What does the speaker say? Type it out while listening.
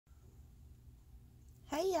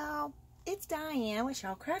Hey y'all, it's Diane with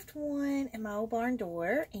Shawcraft One and my old barn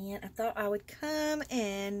door, and I thought I would come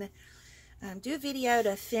and do a video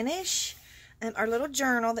to finish our little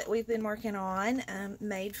journal that we've been working on,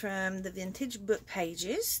 made from the vintage book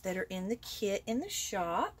pages that are in the kit in the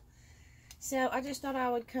shop. So I just thought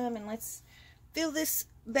I would come and let's fill this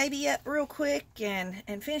baby up real quick and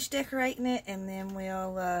finish decorating it, and then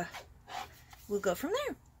we'll go from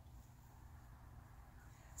there.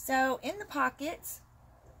 So in the pockets,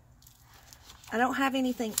 I don't have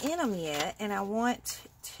anything in them yet, and I want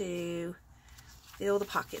to fill the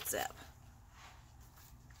pockets up.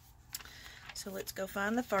 So let's go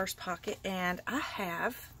find the first pocket, and I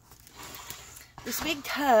have this big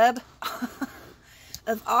tub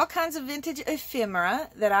of all kinds of vintage ephemera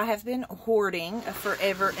that I have been hoarding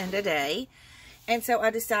forever and a day. And so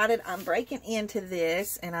I decided I'm breaking into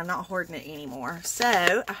this, and I'm not hoarding it anymore.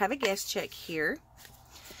 So I have a guest check here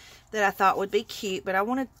that I thought would be cute, but I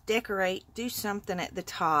want to decorate, do something at the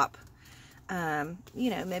top. You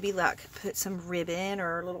know, maybe like put some ribbon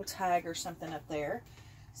or a little tag or something up there.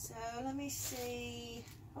 So let me see.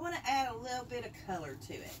 I want to add a little bit of color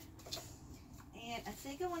to it. And I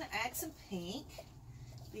think I want to add some pink,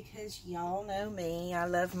 because y'all know me, I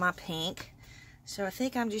love my pink. So I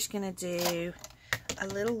think I'm just going to do a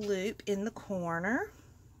little loop in the corner.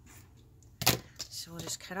 So we'll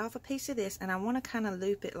just cut off a piece of this, and I want to kind of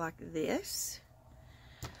loop it like this.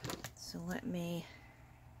 So let me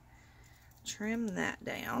trim that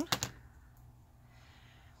down.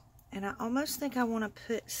 And I almost think I want to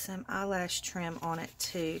put some eyelash trim on it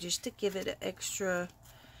too, just to give it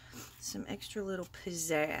some extra little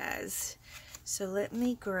pizzazz. So let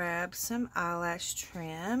me grab some eyelash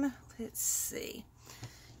trim. Let's see.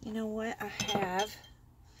 You know what I have?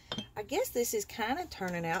 I guess this is kind of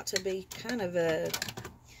turning out to be kind of a,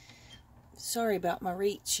 sorry about my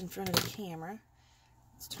reach in front of the camera.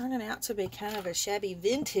 It's turning out to be kind of a shabby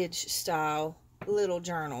vintage style little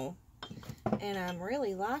journal. And I'm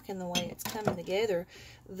really liking the way it's coming together.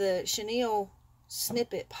 The chenille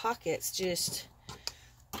snippet pockets just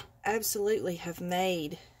absolutely have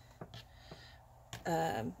made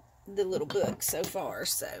the little book so far.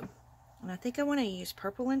 So, and I think I want to use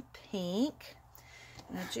purple and pink.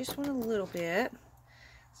 And I just want a little bit.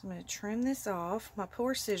 So I'm going to trim this off. My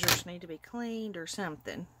poor scissors need to be cleaned or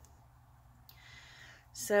something.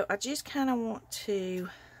 So I just kind of want to,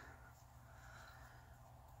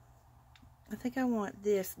 I think I want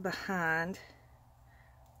this behind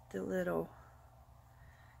the little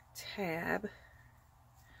tab.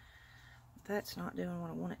 That's not doing what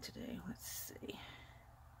I want it to do. Let's see.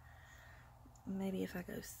 Maybe if I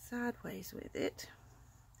go sideways with it.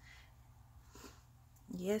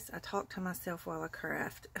 Yes, I talk to myself while I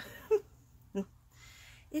craft.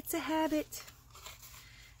 It's a habit.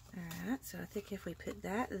 Alright, so I think if we put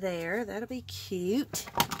that there, that'll be cute.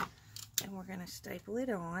 And we're going to staple it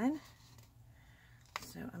on.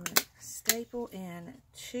 So I'm going to staple in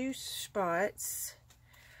 2 spots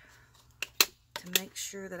to make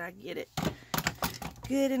sure that I get it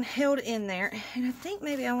good and held in there. And I think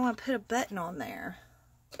maybe I want to put a button on there.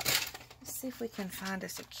 Let's see if we can find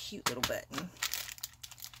us a cute little button.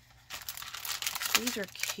 These are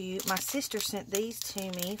cute. My sister sent these to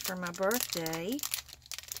me for my birthday.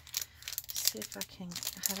 Let's see if I can,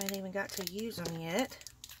 I haven't even got to use them yet.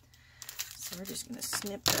 So we're just going to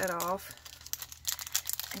snip that off.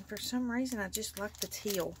 And for some reason, I just like the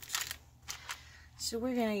teal. So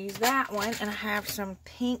we're going to use that one. And I have some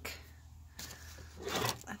pink,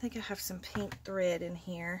 I think I have some pink thread in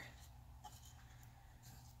here.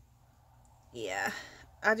 Yeah.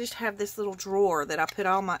 I just have this little drawer that I put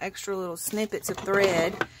all my extra little snippets of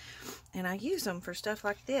thread, and I use them for stuff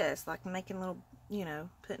like this, like making little, you know,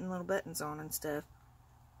 putting little buttons on and stuff.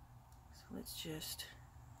 So let's just,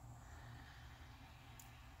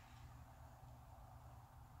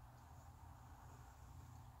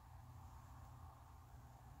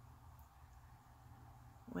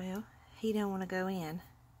 well, he don't want to go in.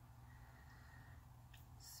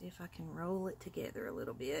 See if I can roll it together a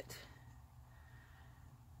little bit.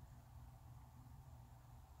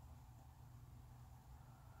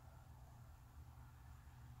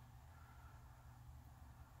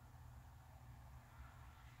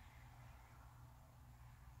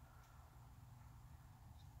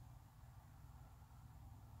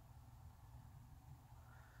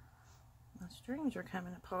 My strings are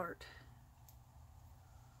coming apart.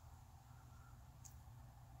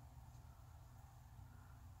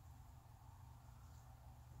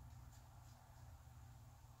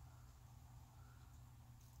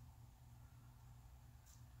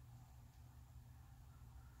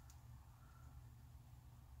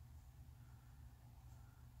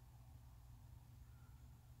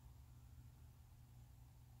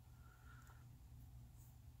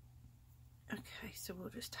 Okay, so we'll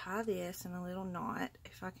just tie this in a little knot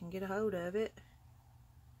if I can get a hold of it.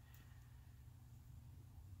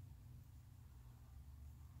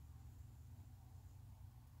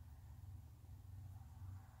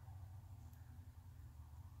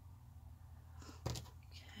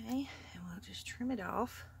 Okay, and we'll just trim it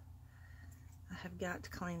off. I have got to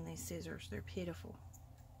clean these scissors, they're pitiful.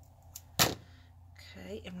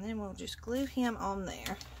 Okay, and then we'll just glue him on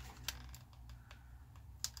there.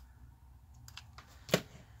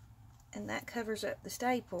 And that covers up the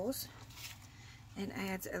staples and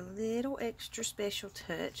adds a little extra special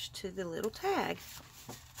touch to the little tag.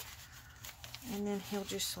 And then he'll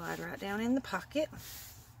just slide right down in the pocket.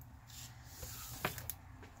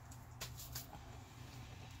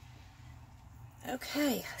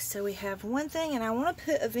 Okay, so we have one thing, and I want to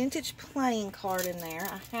put a vintage playing card in there.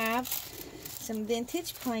 I have some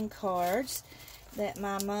vintage playing cards that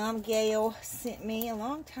my mom, Gail, sent me a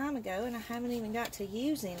long time ago, and I haven't even got to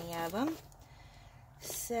use any of them.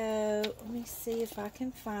 So, let me see if I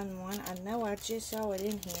can find one. I know I just saw it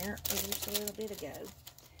in here just a little bit ago.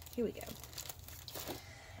 Here we go.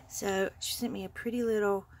 So, she sent me a pretty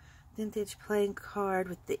little vintage playing card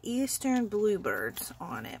with the Eastern Bluebirds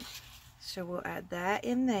on it. So, we'll add that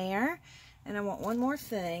in there. And I want one more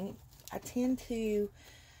thing. I tend to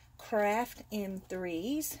craft in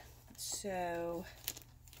threes. So,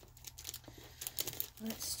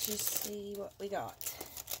 let's just see what we got.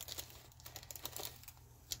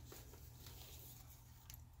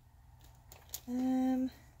 I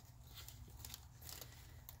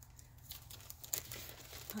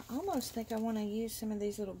almost think I want to use some of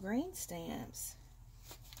these little green stamps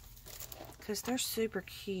because they're super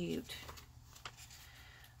cute.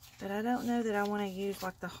 But I don't know that I want to use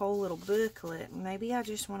like the whole little booklet. Maybe I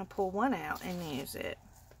just want to pull one out and use it.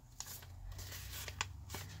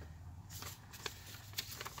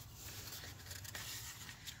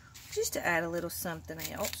 Just to add a little something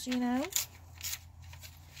else, you know.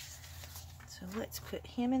 So let's put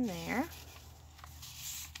him in there.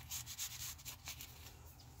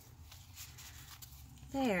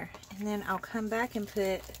 There. And then I'll come back and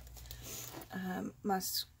put my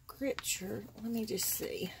scripture. Let me just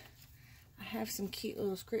see. I have some cute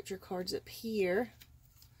little scripture cards up here.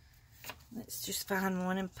 Let's just find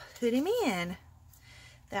one and put him in.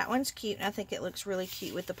 That one's cute, and I think it looks really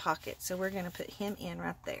cute with the pocket. So we're going to put him in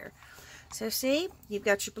right there. So see, you've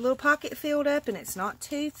got your little pocket filled up, and it's not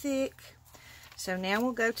too thick. So now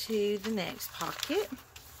we'll go to the next pocket.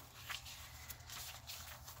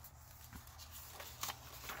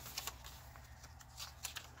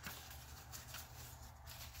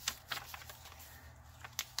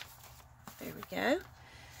 There we go.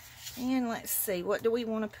 And let's see, what do we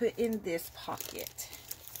want to put in this pocket?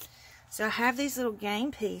 So I have these little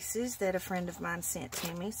game pieces that a friend of mine sent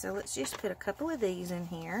to me. So let's just put a couple of these in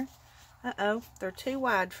here. Uh-oh, they're too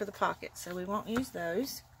wide for the pocket, so we won't use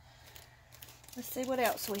those. Let's see what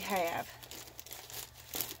else we have.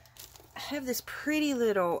 I have this pretty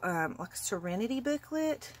little, like a Serenity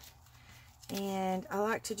booklet. And I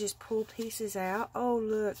like to just pull pieces out. Oh,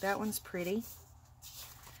 look, that one's pretty.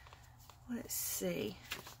 Let's see.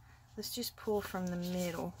 Let's just pull from the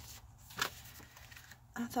middle.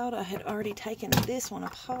 I thought I had already taken this one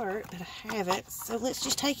apart, but I haven't. So let's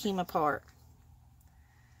just take him apart.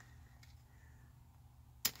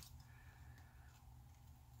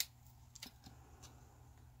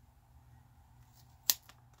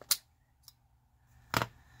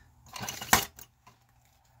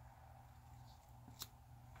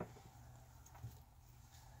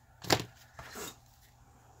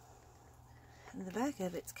 And the back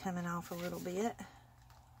of it's coming off a little bit.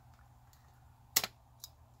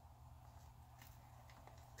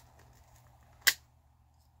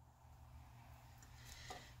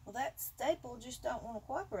 Well, that staple just don't want to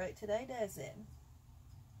cooperate today, does it?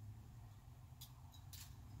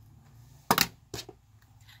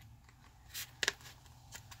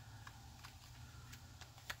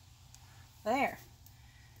 There.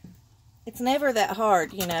 It's never that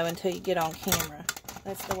hard, you know, until you get on camera.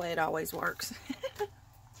 That's the way it always works.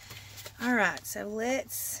 Alright, so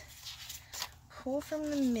let's pull from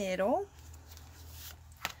the middle.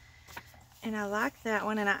 And I like that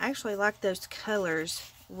one, and I actually like those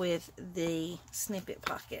colors with the snippet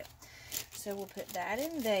pocket. So we'll put that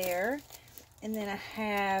in there. And then I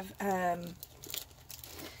have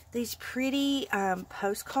these pretty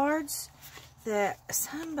postcards that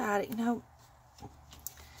somebody, you know,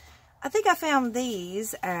 I think I found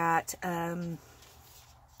these at, I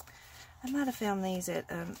might have found these at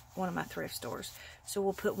one of my thrift stores. So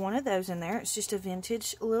we'll put one of those in there. It's just a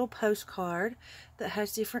vintage little postcard that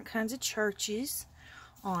has different kinds of churches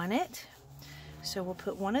on it. So we'll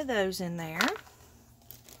put one of those in there.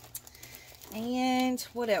 And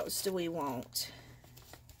what else do we want?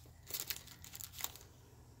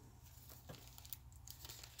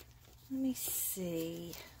 Let me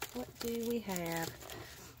see. What do we have?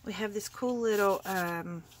 We have this cool little, I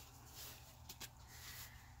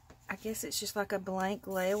guess it's just like a blank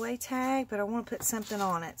layaway tag, but I want to put something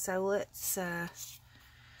on it. So let's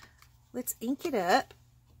ink it up.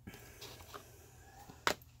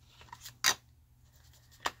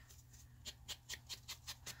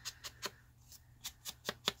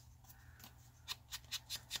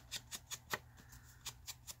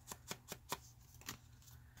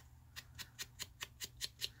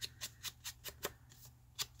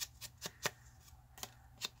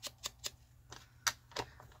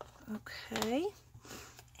 Okay,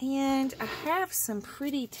 and I have some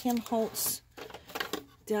pretty Tim Holtz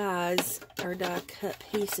dies or die cut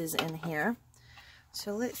pieces in here.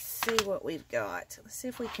 So let's see what we've got. Let's see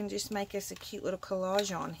if we can just make us a cute little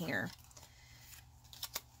collage on here.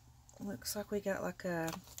 Looks like we got like a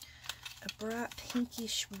bright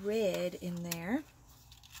pinkish red in there.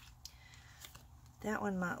 That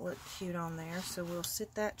one might look cute on there, so we'll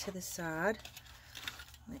set that to the side.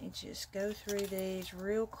 Let me just go through these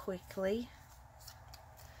real quickly.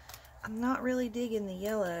 I'm not really digging the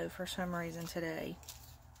yellow for some reason today.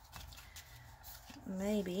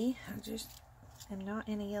 Maybe I just am not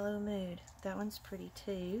in a yellow mood. That one's pretty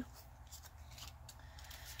too.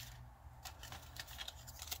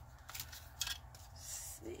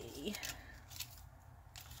 Let's see.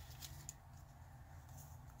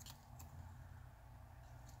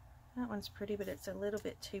 That one's pretty, but it's a little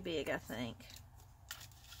bit too big, I think.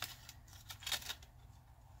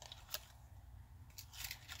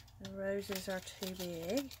 The roses are too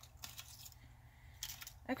big.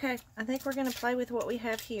 Okay, I think we're going to play with what we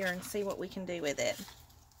have here and see what we can do with it.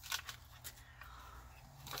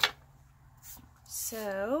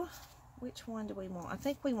 So, which one do we want? I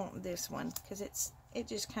think we want this one because it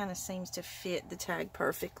just kind of seems to fit the tag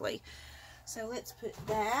perfectly. So let's put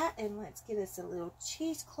that, and let's get us a little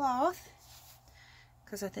cheesecloth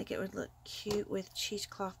because I think it would look cute with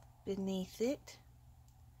cheesecloth beneath it.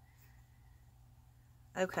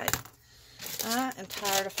 Okay, I am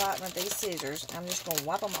tired of fighting with these scissors. I'm just going to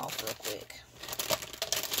wipe them off real quick.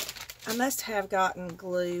 I must have gotten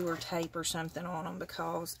glue or tape or something on them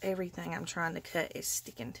because everything I'm trying to cut is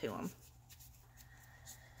sticking to them.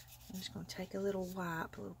 I'm just going to take a little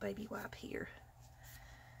wipe, a little baby wipe here.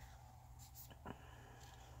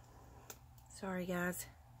 Sorry guys.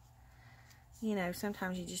 You know,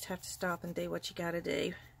 sometimes you just have to stop and do what you got to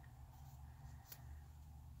do.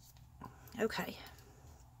 Okay.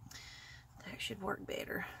 That should work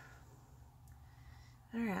better.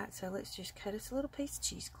 Alright, so let's just cut us a little piece of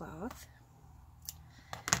cheesecloth.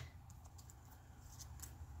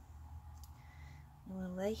 We'll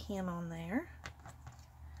lay him on there.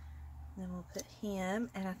 Then we'll put him,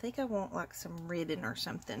 and I think I want like some ribbon or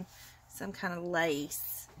something. Some kind of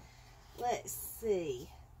lace. Let's see.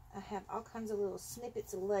 I have all kinds of little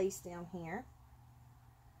snippets of lace down here.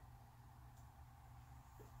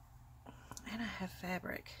 And I have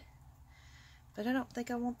fabric. But I don't think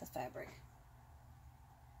I want the fabric.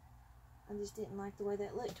 I just didn't like the way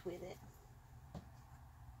that looked with it.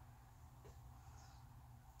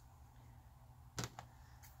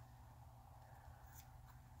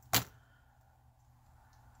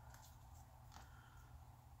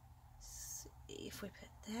 Let's see if we put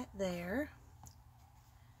that there.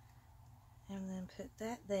 And then put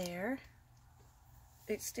that there.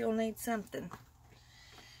 It still needs something.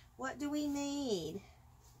 What do we need?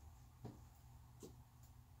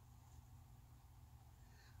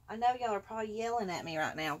 I know y'all are probably yelling at me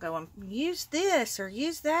right now going, use this or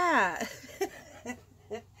use that.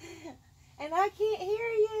 And I can't hear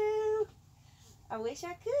you. I wish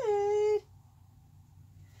I could.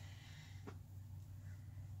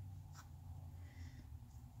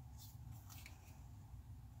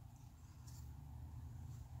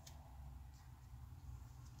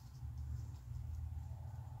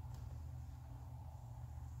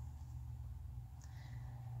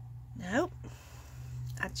 Nope.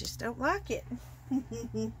 I just don't like it.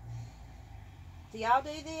 Do y'all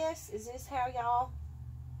do this? Is this how y'all?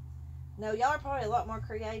 No, y'all are probably a lot more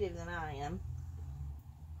creative than I am.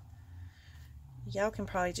 Y'all can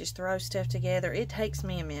probably just throw stuff together. It takes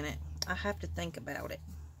me a minute. I have to think about it.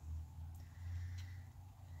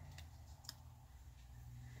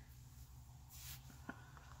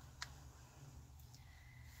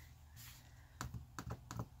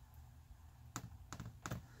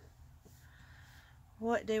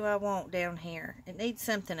 What do I want down here? It needs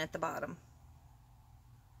something at the bottom.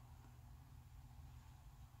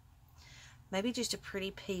 maybe just a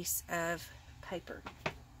pretty piece of paper.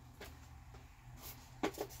 I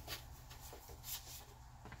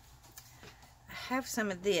have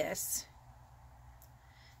some of this.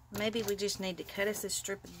 Maybe we just need to cut us a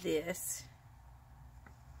strip of this.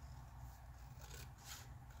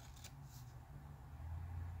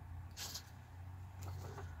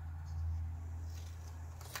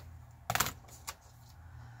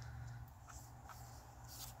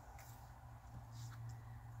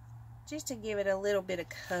 Just to give it a little bit of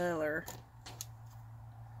color.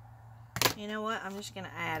 You know what? I'm just going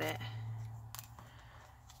to add it.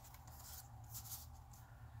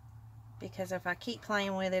 Because if I keep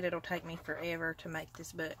playing with it, it'll take me forever to make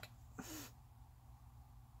this book.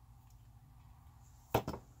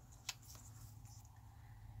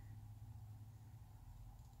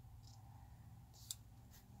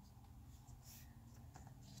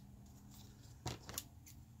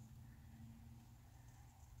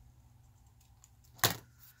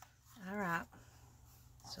 Alright.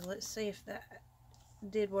 So let's see if that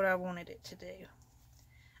did what I wanted it to do.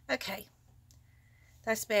 Okay.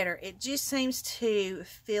 That's better. It just seems to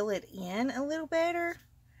fill it in a little better.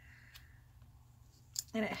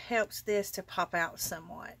 And it helps this to pop out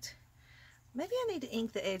somewhat. Maybe I need to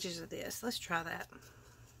ink the edges of this. Let's try that.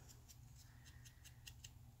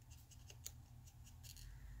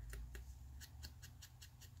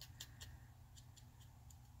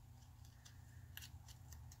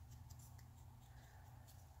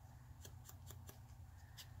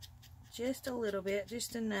 Just a little bit,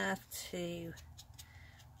 just enough to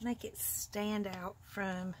make it stand out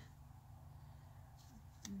from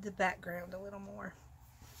the background a little more.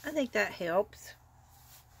 I think that helps.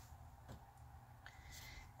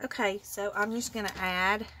 Okay, so I'm just going to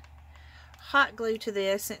add hot glue to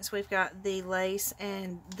this since we've got the lace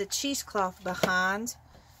and the cheesecloth behind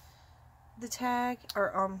the tag,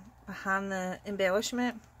 or behind the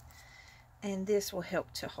embellishment. And this will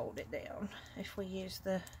help to hold it down if we use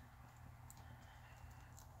the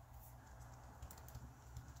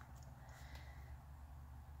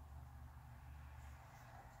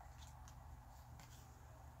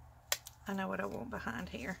I know what I want behind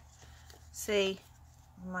here. See,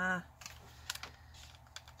 my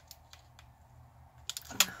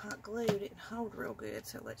hot glue didn't hold real good,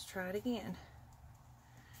 so let's try it again.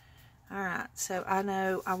 Alright, so I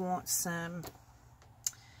know I want some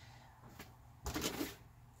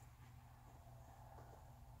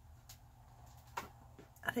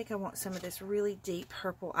I think I want some of this really deep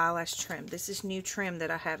purple eyelash trim. This is new trim that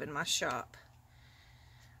I have in my shop.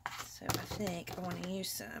 So I think I want to use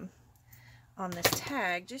some on this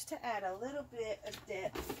tag just to add a little bit of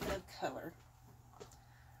depth of color.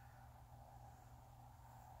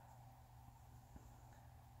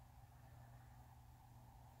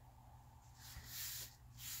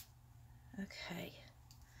 Okay,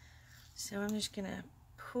 so I'm just going to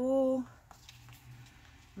pull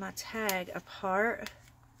my tag apart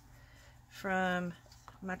from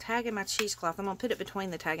my tag and my cheesecloth. I'm going to put it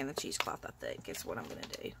between the tag and the cheesecloth, I think, is what I'm going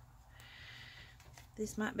to do.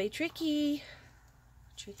 This might be tricky.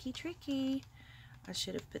 Tricky. I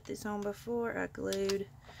should have put this on before I glued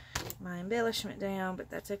my embellishment down, but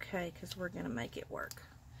that's okay because we're going to make it work.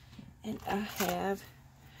 And I have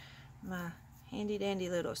my handy dandy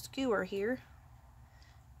little skewer here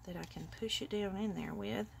that I can push it down in there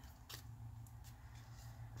with.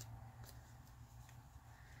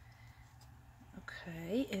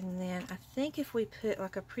 Okay, and then I think if we put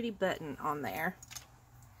like a pretty button on there,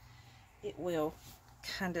 it will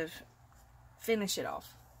kind of finish it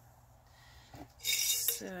off.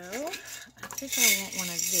 So I think I want one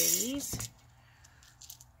of these.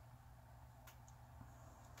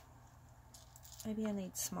 Maybe I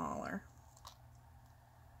need smaller.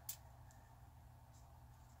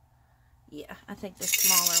 Yeah, I think the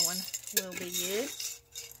smaller one will be good.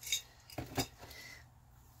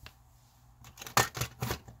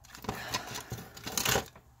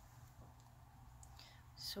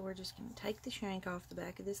 So we're just going to take the shank off the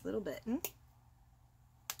back of this little button.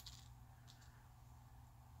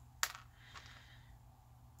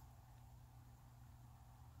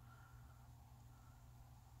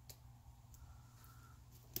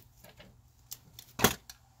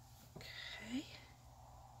 Okay.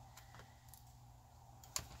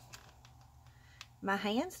 My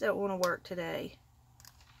hands don't want to work today.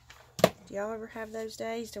 Do y'all ever have those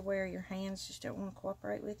days to where your hands just don't want to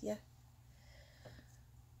cooperate with you?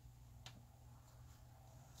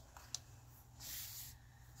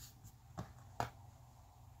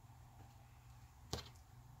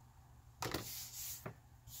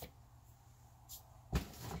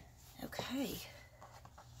 Okay.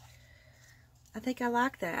 I think I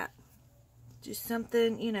like that. Just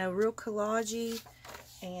something, you know, real collagey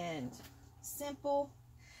and simple.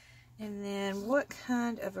 And then what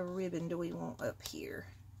kind of a ribbon do we want up here?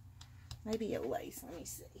 Maybe a lace. Let me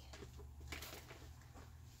see.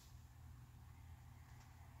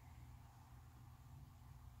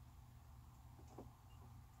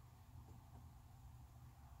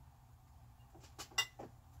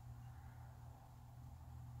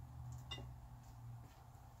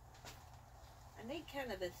 I need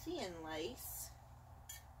kind of a thin lace.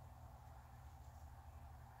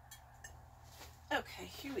 Okay,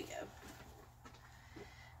 here we go.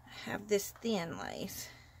 I have this thin lace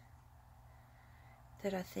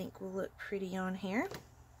that I think will look pretty on here.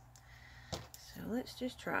 So let's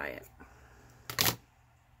just try it.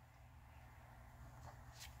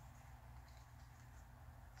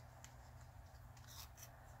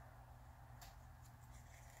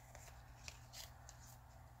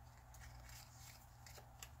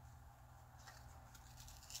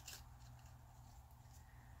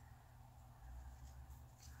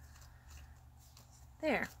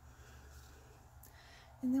 There.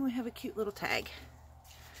 And then we have a cute little tag.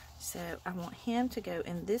 So I want him to go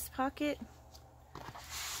in this pocket.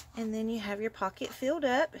 And then you have your pocket filled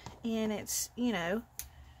up. And it's, you know,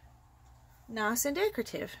 nice and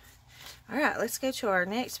decorative. Alright, let's go to our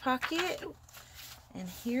next pocket. And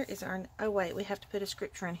here is our... Oh, wait. We have to put a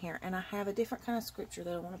scripture in here. And I have a different kind of scripture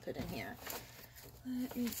that I want to put in here.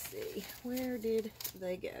 Let me see. Where did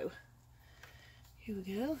they go? Here we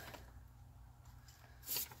go.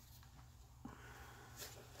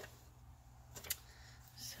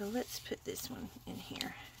 So let's put this one in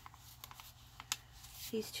here.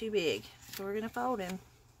 He's too big, so we're going to fold him.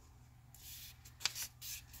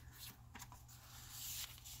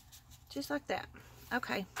 Just like that.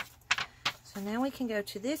 Okay. So now we can go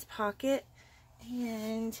to this pocket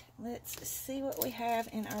and let's see what we have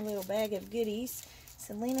in our little bag of goodies.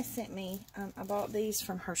 Selena sent me, I bought these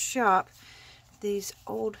from her shop, these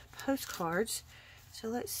old postcards. So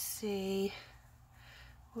let's see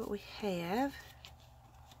what we have.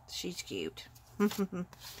 She's cute.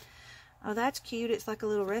 Oh, that's cute. It's like a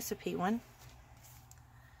little recipe one.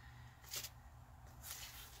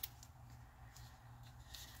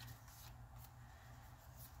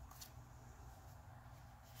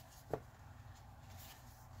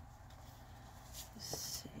 Let's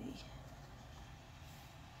see.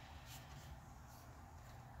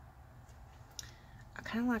 I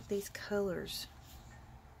kind of like these colors.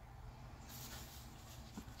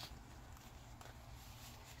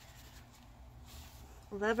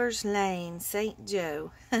 Lover's Lane, St.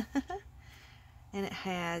 Joe. And it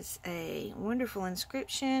has a wonderful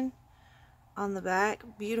inscription on the back.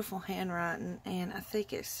 Beautiful handwriting. And I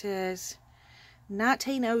think it says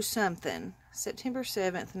 1900 something. September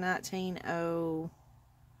 7th, 1900.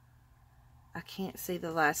 I can't see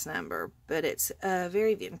the last number, but it's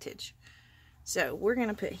very vintage. So we're going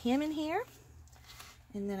to put him in here.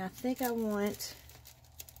 And then I think I want...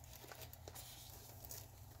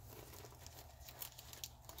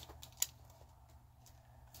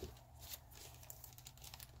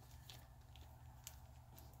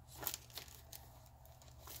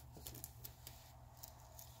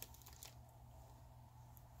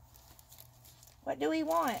 What do we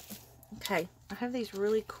want? Okay, I have these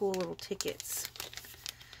really cool little tickets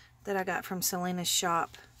that I got from Selena's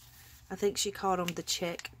shop. I think she called them the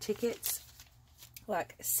check tickets,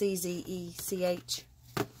 like CZECH.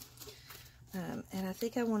 And I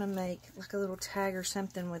think I want to make like a little tag or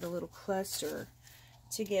something with a little cluster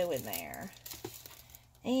to go in there.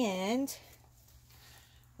 And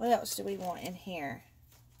what else do we want in here?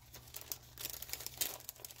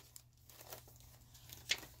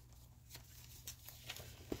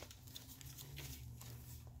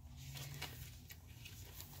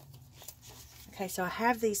 Okay, so I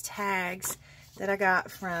have these tags that I got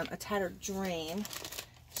from A Tattered Dream.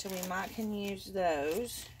 So we might can use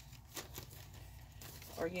those.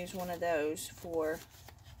 Or use one of those for...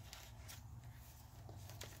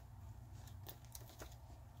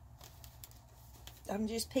 I'm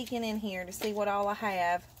just peeking in here to see what all I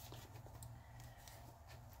have.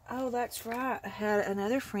 Oh, that's right. I had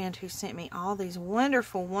another friend who sent me all these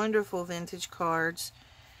wonderful, wonderful vintage cards.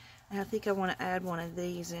 And I think I want to add one of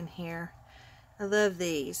these in here. I love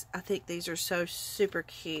these. I think these are so super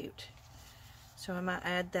cute. So I might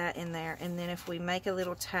add that in there. And then if we make a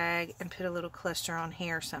little tag and put a little cluster on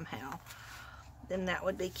here somehow, then that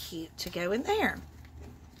would be cute to go in there.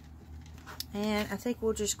 And I think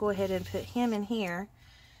we'll just go ahead and put him in here.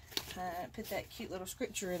 Put that cute little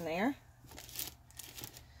scripture in there.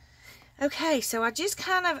 Okay, so I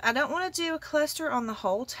don't want to do a cluster on the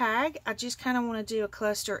whole tag. I just kind of want to do a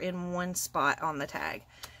cluster in one spot on the tag.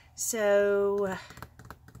 So,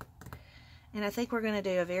 and I think we're going to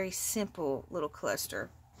do a very simple little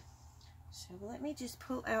cluster. So let me just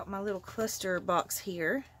pull out my little cluster box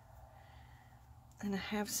here. And I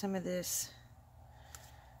have some of this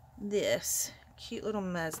cute little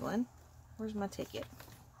muslin. Where's my ticket?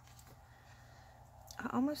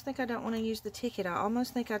 I almost think I don't want to use the ticket. I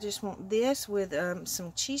almost think I just want this with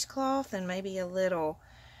some cheesecloth and maybe a little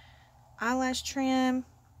eyelash trim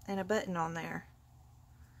and a button on there.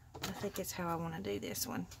 I think it's how I want to do this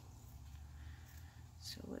one.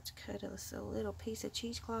 So let's cut us a little piece of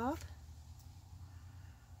cheesecloth.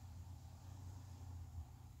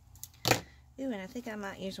 Ooh, and I think I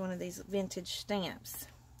might use one of these vintage stamps.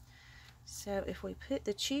 So if we put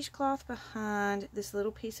the cheesecloth behind this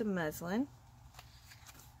little piece of muslin,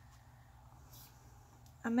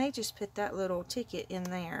 I may just put that little ticket in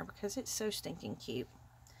there because it's so stinking cute.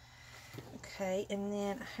 Okay, and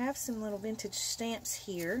then I have some little vintage stamps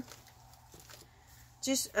here.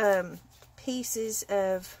 Just pieces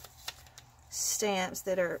of stamps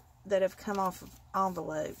that have come off of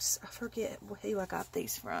envelopes. I forget who I got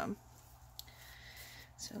these from.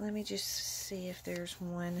 So let me just see if there's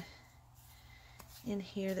one in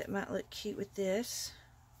here that might look cute with this.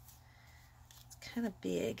 It's kind of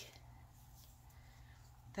big.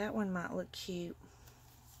 That one might look cute.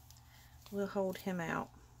 We'll hold him out.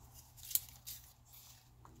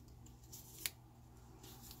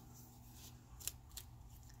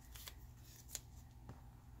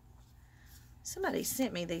 Somebody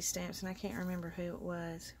sent me these stamps and I can't remember who it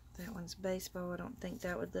was. That one's baseball. I don't think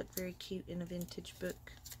that would look very cute in a vintage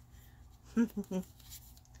book.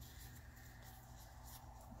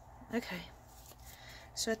 Okay.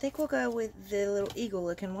 So I think we'll go with the little eagle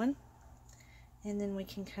looking one. And then we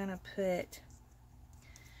can kind of put,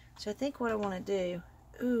 so I think what I want to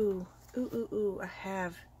do, I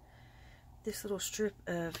have this little strip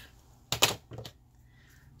of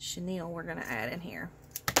chenille we're going to add in here.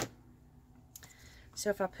 So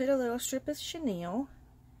if I put a little strip of chenille,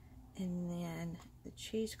 and then the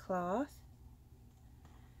cheesecloth,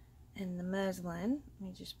 and the muslin, let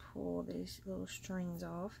me just pull these little strings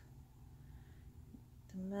off,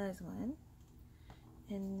 the muslin,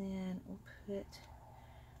 and then we'll put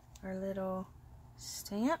our little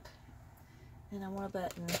stamp, and I want a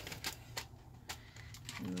button.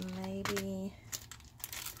 Maybe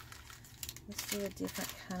let's do a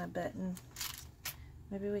different kind of button.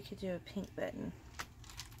 Maybe we could do a pink button.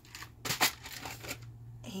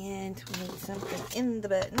 And we need something in the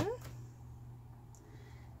button.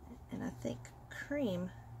 And I think cream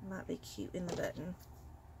might be cute in the button.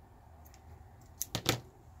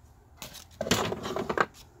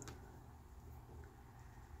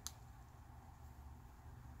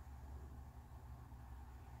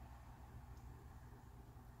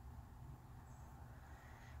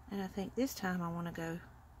 And I think this time I want to go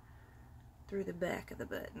through the back of the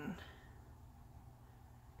button.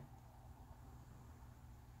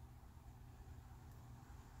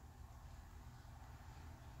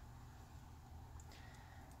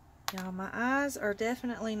 Y'all, my eyes are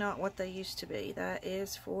definitely not what they used to be. That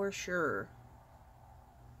is for sure.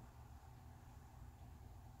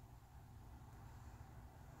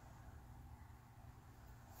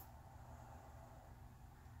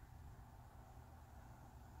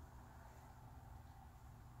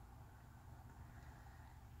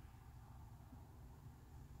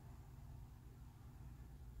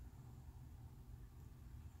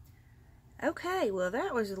 Okay, well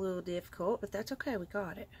that was a little difficult, but that's okay, we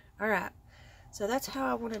got it. Alright, so that's how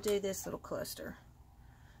I want to do this little cluster.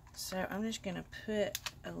 So I'm just going to put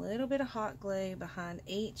a little bit of hot glue behind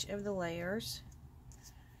each of the layers.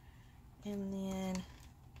 And then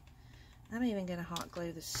I'm even going to hot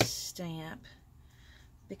glue the stamp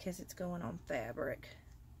because it's going on fabric.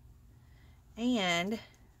 And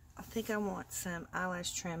I think I want some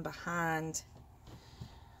eyelash trim behind.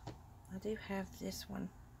 I do have this one.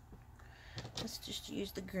 Let's just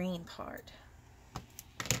use the green part.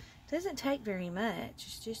 Doesn't take very much,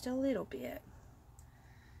 it's just a little bit.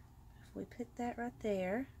 If we put that right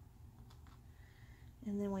there,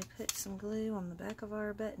 and then we put some glue on the back of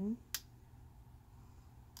our button,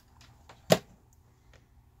 and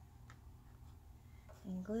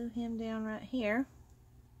glue him down right here.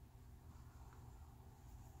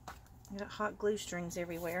 I got hot glue strings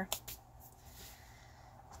everywhere.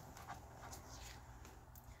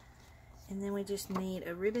 And then we just need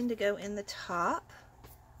a ribbon to go in the top.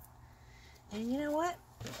 And you know what?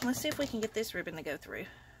 Let's see if we can get this ribbon to go through.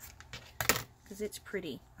 Because it's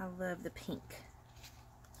pretty. I love the pink.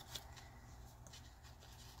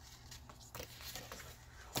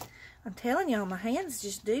 I'm telling y'all, my hands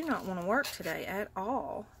just do not want to work today at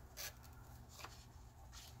all.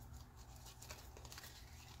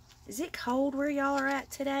 Is it cold where y'all are at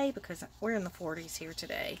today? Because we're in the 40s here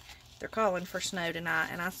today. They're calling for snow tonight,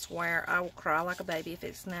 and I swear I will cry like a baby if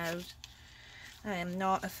it snows. I am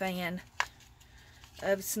not a fan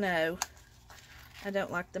of snow. I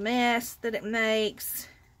don't like the mess that it makes.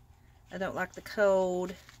 I don't like the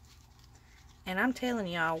cold. And I'm telling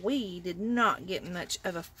y'all, we did not get much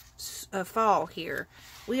of a fall here.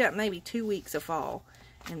 We got maybe 2 weeks of fall,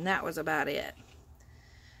 and that was about it.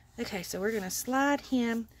 Okay, so we're going to slide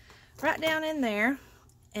him right down in there,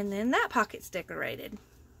 and then that pocket's decorated.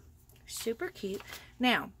 Super cute.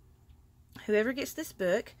 Now, whoever gets this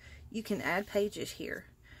book, you can add pages here.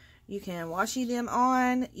 You can washi them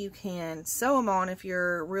on. You can sew them on if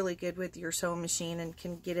you're really good with your sewing machine and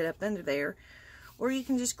can get it up under there. Or you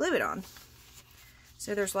can just glue it on.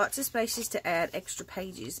 So there's lots of spaces to add extra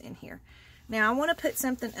pages in here. Now I want to put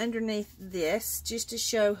something underneath this just to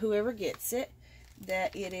show whoever gets it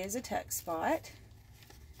that it is a tuck spot.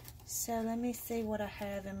 So let me see what I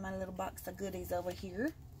have in my little box of goodies over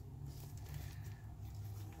here.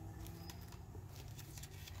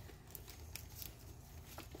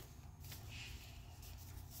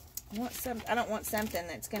 I don't want something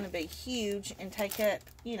that's going to be huge and take up,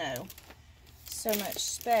 you know, so much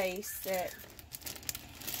space that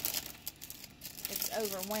it's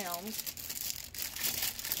overwhelmed.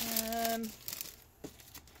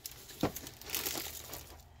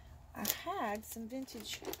 I had some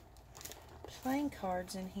vintage playing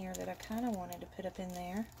cards in here that I kind of wanted to put up in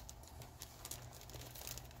there.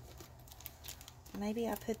 Maybe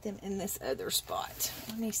I put them in this other spot.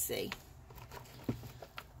 Let me see.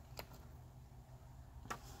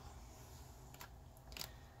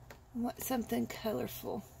 I want something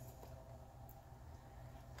colorful.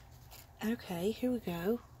 Okay, here we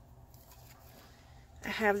go. I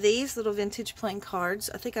have these little vintage playing cards.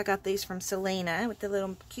 I think I got these from Selena with the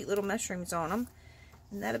little cute little mushrooms on them.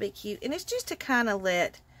 And that'll be cute. And it's just to kind of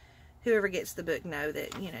let whoever gets the book know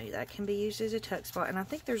that, you know, that can be used as a tuck spot. And I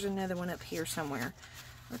think there's another one up here somewhere.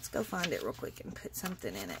 Let's go find it real quick and put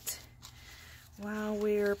something in it while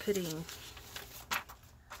we're putting.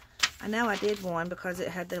 I know I did one because it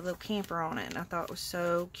had the little camper on it, and I thought it was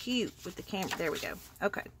so cute with the camper. There we go.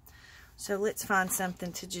 Okay, so let's find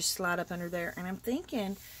something to just slide up under there. And I'm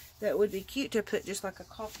thinking that would be cute to put just like a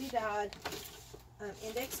coffee dyed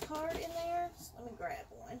index card in there. So let me grab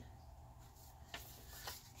one.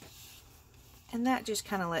 And that just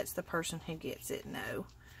kind of lets the person who gets it know.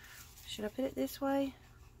 Should I put it this way?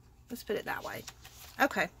 Let's put it that way.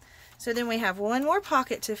 Okay, so then we have one more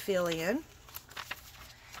pocket to fill in.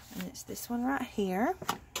 And it's this one right here.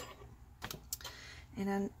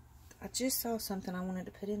 And I just saw something I wanted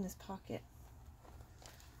to put in this pocket.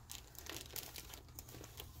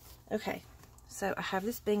 Okay, so I have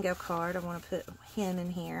this bingo card. I want to put him in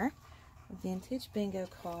here. A vintage bingo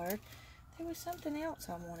card. There was something else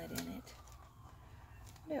I wanted in it.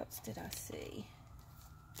 What else did I see?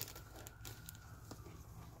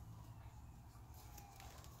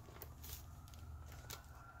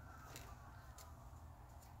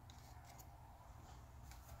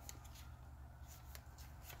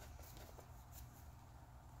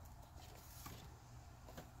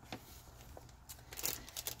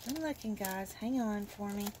 I'm looking, guys. Hang on for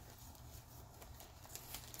me.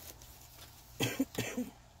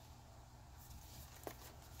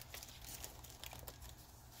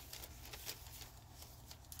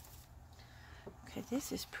 Okay,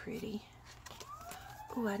 this is pretty.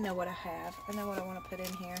 Oh, I know what I have. I know what I want to put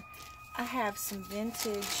in here. I have some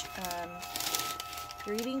vintage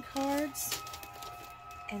greeting cards.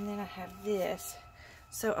 And then I have this.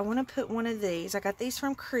 So I want to put one of these. I got these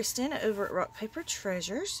from Kristen over at Rock Paper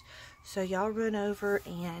Treasures. So y'all run over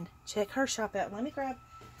and check her shop out. Let me grab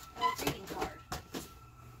a greeting card.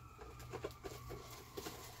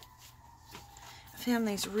 I found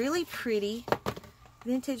these really pretty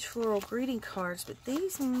vintage floral greeting cards, but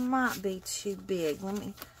these might be too big.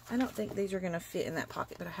 I don't think these are going to fit in that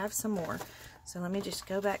pocket, but I have some more. So let me just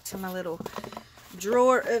go back to my little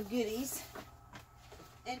drawer of goodies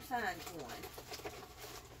and find one.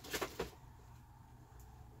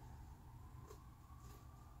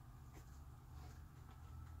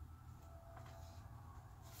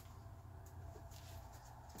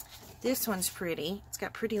 This one's pretty. It's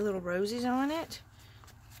got pretty little roses on it.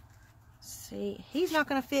 See, he's not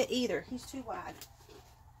going to fit either. He's too wide.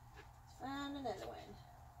 Let's find another one.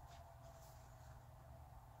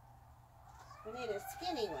 We need a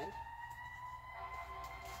skinny one.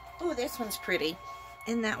 Oh, this one's pretty.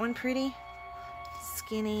 Isn't that one pretty?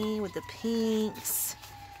 Skinny with the pinks.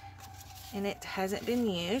 and it hasn't been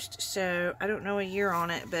used, so I don't know a year on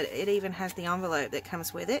it, but it even has the envelope that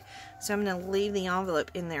comes with it. So I'm going to leave the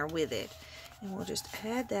envelope in there with it, and we'll just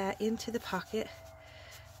add that into the pocket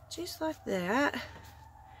just like that.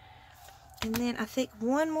 And then I think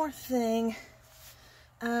one more thing,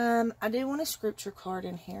 I do want a scripture card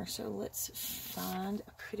in here, so let's find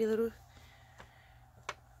a pretty little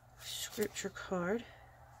scripture card.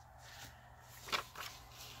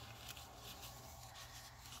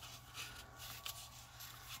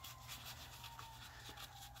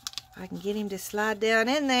 I can get him to slide down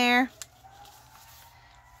in there.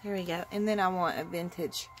 Here we go. And then I want a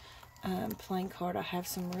vintage playing card. I have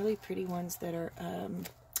some really pretty ones that are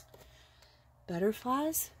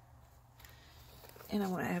butterflies, and I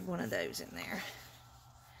want to have one of those in there.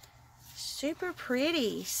 Super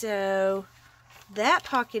pretty. So that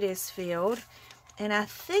pocket is filled, and I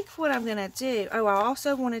think what I'm going to do, oh, I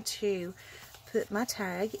also wanted to put my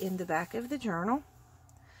tag in the back of the journal.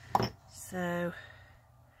 So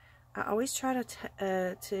I always try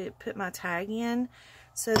to put my tag in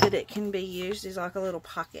so that it can be used as like a little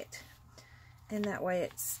pocket, and that way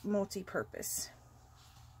it's multi-purpose.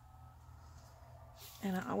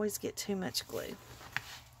 And I always get too much glue.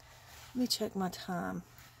 Let me check my time.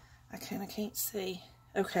 I kind of can't see.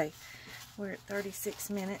 Okay, we're at 36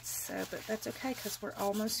 minutes, so but that's okay because we're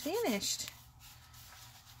almost finished.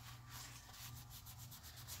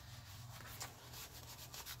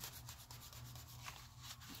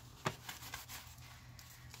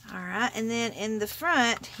 Alright, and then in the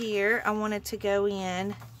front here, I wanted to go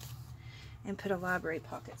in and put a library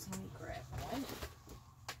pocket. So let me grab one.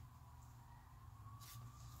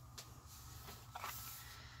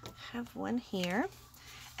 Have one here.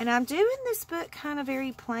 And I'm doing this book kind of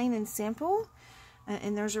very plain and simple.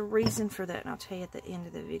 And there's a reason for that. And I'll tell you at the end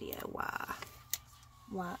of the video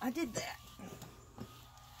why I did that.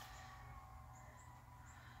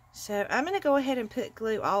 So I'm going to go ahead and put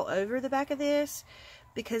glue all over the back of this,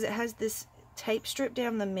 because it has this tape strip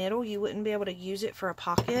down the middle. You wouldn't be able to use it for a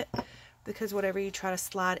pocket, because whatever you try to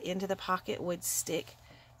slide into the pocket would stick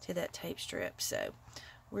to that tape strip. So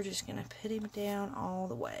we're just going to put him down all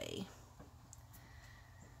the way.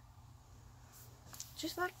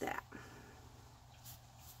 Just like that.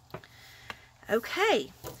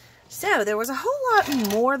 Okay, so there was a whole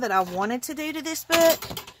lot more that I wanted to do to this book,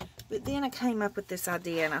 but then I came up with this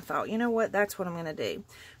idea and I thought, you know what, that's what I'm going to do.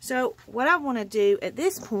 So what I want to do at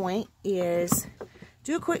this point is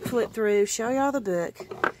do a quick flip through, show y'all the book,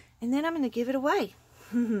 and then I'm going to give it away.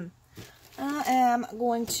 I am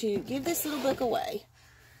going to give this little book away.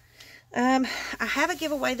 I have a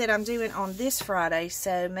giveaway that I'm doing on this Friday,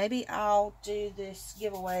 so maybe I'll do this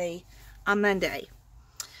giveaway on Monday.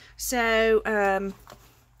 So,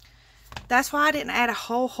 that's why I didn't add a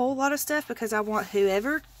whole lot of stuff, because I want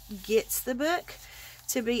whoever gets the book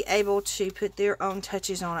to be able to put their own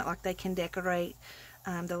touches on it. Like they can decorate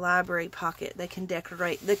the library pocket, they can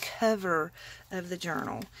decorate the cover of the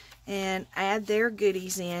journal, and add their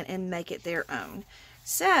goodies in and make it their own.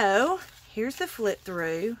 So, here's the flip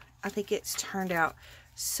through. I think it's turned out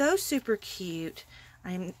so super cute.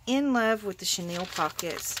 I'm in love with the chenille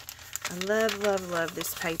pockets. I love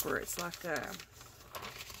this paper. It's like a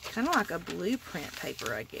kind of like a blueprint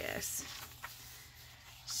paper, I guess.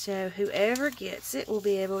 So whoever gets it will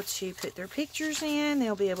be able to put their pictures in.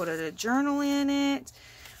 They'll be able to journal in it.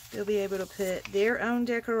 They'll be able to put their own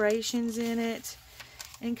decorations in it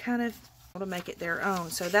and kind of to make it their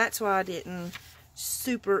own. So that's why I didn't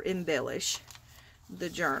super embellish the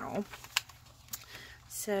journal.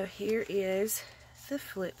 So here is the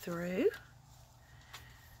flip through.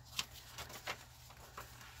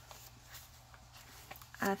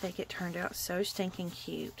 I think it turned out so stinking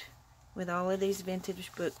cute with all of these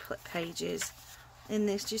vintage book pages. And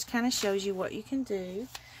this just kind of shows you what you can do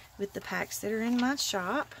with the packs that are in my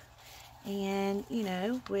shop. And, you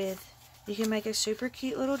know, you can make a super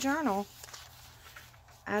cute little journal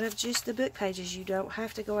out of just the book pages. You don't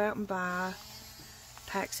have to go out and buy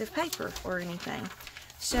packs of paper or anything.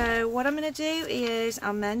 So what I'm going to do is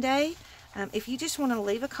on Monday, if you just want to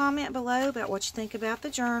leave a comment below about what you think about the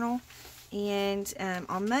journal, and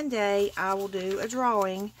on Monday I will do a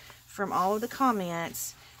drawing from all of the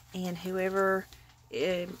comments, and whoever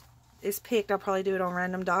is picked, I'll probably do it on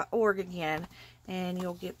random.org again, and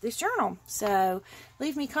you'll get this journal. So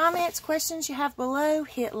leave me comments, questions you have below,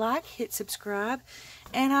 hit like, hit subscribe,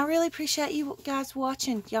 and I really appreciate you guys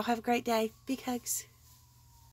watching. Y'all have a great day. Big hugs.